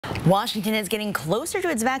Washington is getting closer to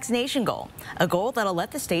its vaccination goal, a goal that'll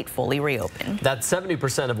let the state fully reopen. That's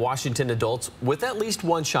 70% of Washington adults with at least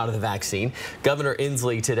one shot of the vaccine. Governor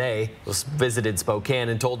Inslee today visited Spokane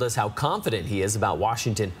and told us how confident he is about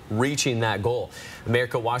Washington reaching that goal. Mayor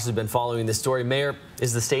Kawash has been following this story. Mayor,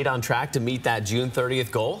 is the state on track to meet that June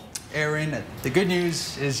 30th goal? Aaron, the good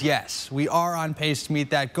news is yes, we are on pace to meet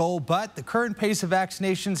that goal, but the current pace of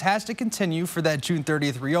vaccinations has to continue for that June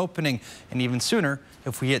 30th reopening, and even sooner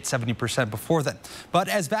if we hit 70% before then. But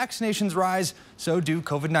as vaccinations rise, so do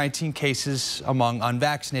COVID-19 cases among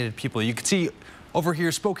unvaccinated people. You can see over here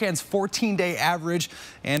Spokane's 14-day average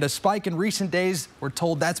and a spike in recent days. We're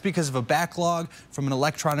told that's because of a backlog from an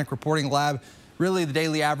electronic reporting lab. Really, the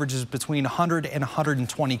daily average is between 100 and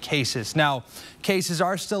 120 cases. Now, cases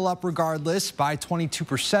are still up regardless by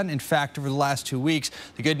 22%, in fact, over the last 2 weeks.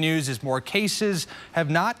 The good news is more cases have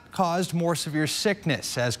not caused more severe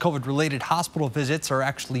sickness, as COVID-related hospital visits are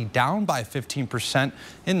actually down by 15%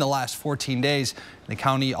 in the last 14 days. The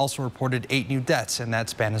county also reported 8 new deaths in that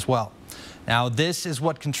span as well. Now, this is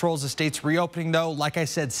what controls the state's reopening, though. Like I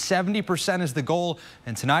said, 70% is the goal.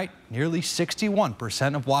 And tonight, nearly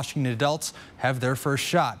 61% of Washington adults have their first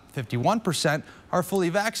shot. 51% are fully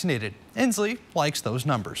vaccinated. Inslee likes those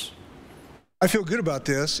numbers. I feel good about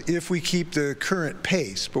this if we keep the current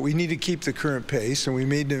pace, but we need to keep the current pace, and we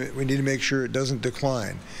need to make sure it doesn't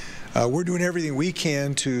decline. We're doing everything we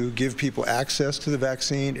can to give people access to the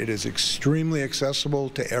vaccine. It is extremely accessible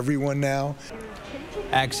to everyone now.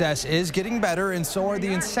 Access is getting better, and so are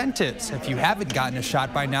the incentives. If you haven't gotten a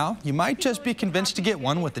shot by now, you might just be convinced to get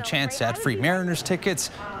one with a chance at free Mariners tickets,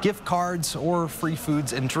 gift cards, or free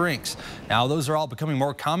foods and drinks. Now, those are all becoming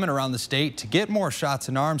more common around the state. To get more shots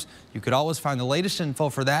in arms, you could always find the latest info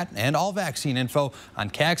for that and all vaccine info on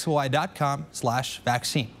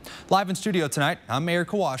KXLY.com/vaccine. Live in studio tonight, I'm Maher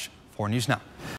Kawash, 4 News Now.